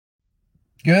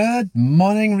Good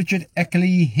morning, Richard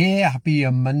Eckerley here. Happy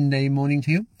Monday morning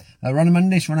to you. We're on a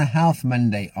Monday, so we're on a Health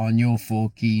Monday on your 4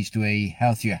 keys to a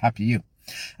healthier, happier you.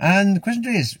 And the question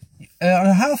today is,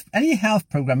 on any health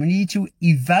program, we need to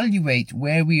evaluate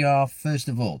where we are first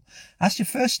of all. That's your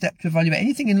first step to evaluate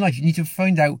anything in life. You need to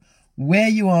find out where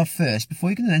you are first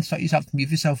before you can then start yourself to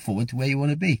move yourself forward to where you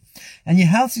want to be. And your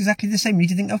health is exactly the same. You need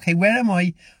to think, okay, where am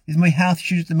I with my health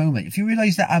issues at the moment? If you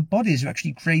realize that our bodies are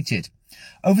actually created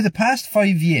over the past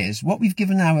 5 years, what we've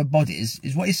given our bodies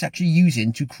is what it's actually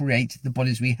using to create the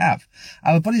bodies we have.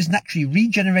 Our bodies naturally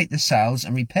regenerate the cells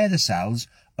and repair the cells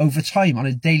over time on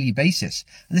a daily basis.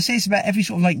 And they say it's about every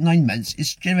sort of like 9 months,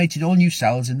 it's generated all new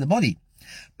cells in the body.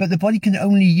 But the body can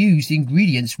only use the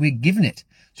ingredients we're giving it.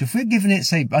 So if we're giving it,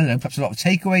 say, I don't know, perhaps a lot of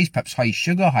takeaways, perhaps high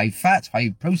sugar, high fat,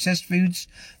 high processed foods,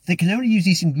 they can only use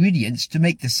these ingredients to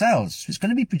make the cells. So it's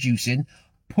going to be producing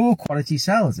poor quality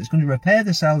cells. It's going to repair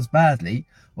the cells badly.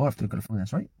 Oh, I've got a phone,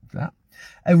 that's right. That.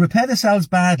 Repair the cells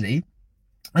badly,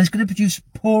 and it's going to produce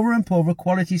poorer and poorer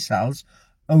quality cells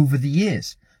over the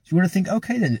years. So you want to think,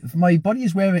 okay then, if my body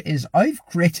is where it is, I've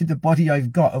created the body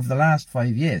I've got over the last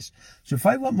 5 years. So if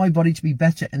I want my body to be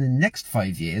better in the next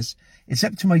 5 years, it's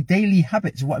up to my daily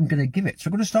habits of what I'm going to give it. So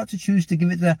I'm going to start to choose to give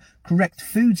it the correct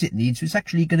foods it needs. So it's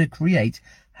actually going to create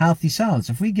healthy cells.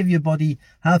 If we give your body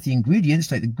healthy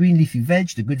ingredients like the green leafy veg,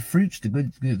 the good fruits, the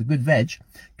good veg,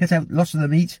 cut out lots of the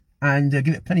meat and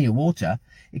give it plenty of water,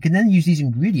 it can then use these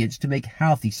ingredients to make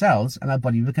healthy cells and our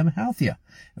body will become healthier.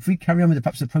 If we carry on with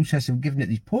perhaps the process of giving it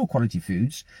these poor quality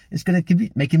foods, it's going to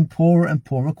keep making poorer and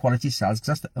poorer quality cells because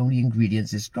that's the only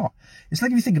ingredients it's got. It's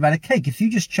like if you think about a cake. If you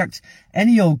just chucked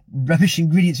any old rubbish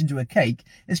ingredients into a cake,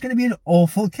 it's going to be an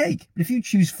awful cake. But if you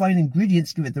choose fine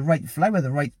ingredients, give it the right flour,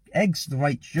 the right eggs, the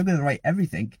right sugar, the right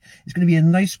everything, it's going to be a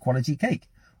nice quality cake.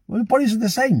 Well, the bodies are the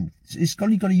same. It's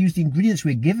only got to use the ingredients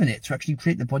we're giving it to actually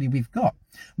create the body we've got.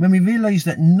 When we realise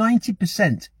that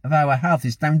 90% of our health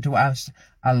is down to our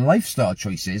lifestyle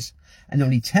choices, and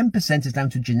only 10% is down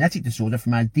to genetic disorder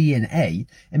from our DNA,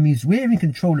 it means we're in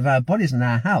control of our bodies and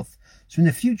our health. So in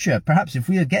the future, perhaps if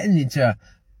we are getting into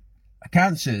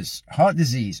cancers, heart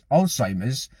disease,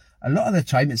 Alzheimer's, a lot of the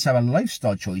time it's our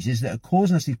lifestyle choices that are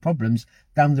causing us these problems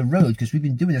down the road because we've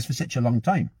been doing this for such a long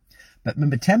time. But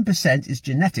remember, 10% is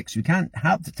genetics. We can't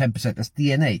help the 10%. That's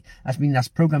DNA. That's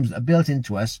programs that are built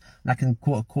into us that can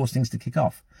cause things to kick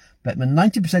off. But when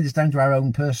 90% is down to our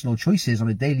own personal choices on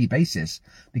a daily basis,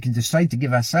 we can decide to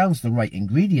give ourselves the right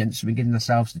ingredients. So we're giving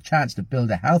ourselves the chance to build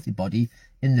a healthy body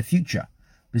in the future.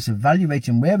 But it's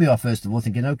evaluating where we are, first of all,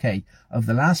 thinking, okay, over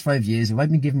the last 5 years, have I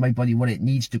been giving my body what it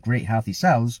needs to create healthy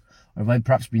cells? Or have I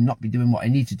perhaps been not be doing what I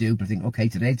need to do, but I think, okay,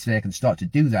 today I can start to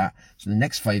do that. So in the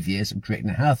next 5 years, I'm creating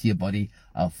a healthier body.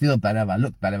 I'll feel better. I'll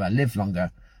look better. I'll live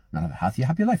longer. And I'll have a healthier,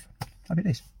 happier life. Happy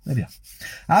days. There we are.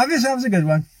 Have yourselves a good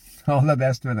one. All the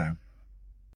best for now.